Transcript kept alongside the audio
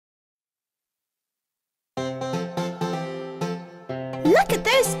Look at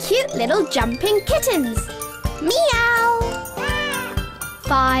those cute little jumping kittens. Meow!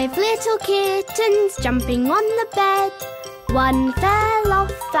 5 little kittens jumping on the bed. One fell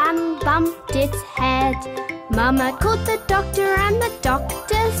off and bumped its head. Mama called the doctor and the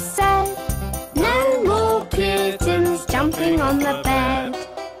doctor said, no more kittens jumping on the bed.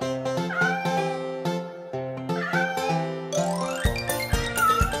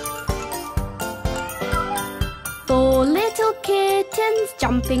 Four little kittens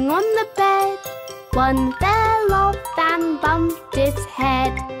jumping on the bed. One fell off and bumped its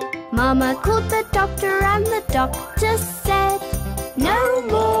head. Mama called the doctor and the doctor said, no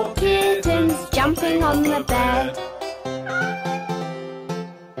more kittens jumping on the bed.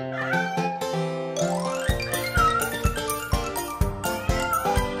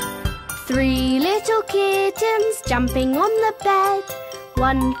 Three little kittens jumping on the bed.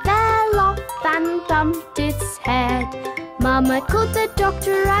 One fell off and bumped its head. Mama called the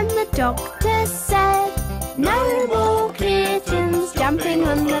doctor and the doctor said, no more kittens jumping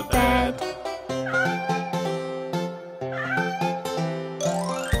on the bed.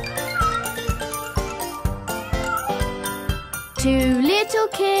 Two little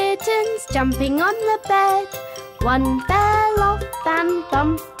kittens jumping on the bed. One fell off and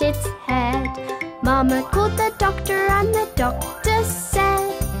bumped its head. Mama called the doctor and the doctor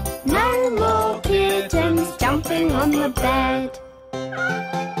said, no more kittens jumping on the bed.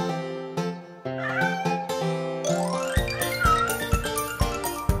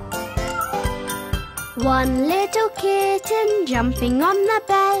 One little kitten jumping on the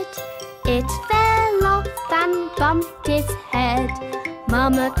bed. It fell off and bumped its head.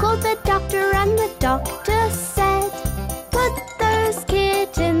 Mama called the doctor and the doctor said, put those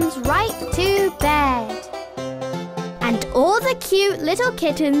kittens right to bed. And all the cute little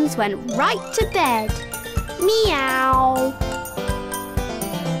kittens went right to bed. Meow!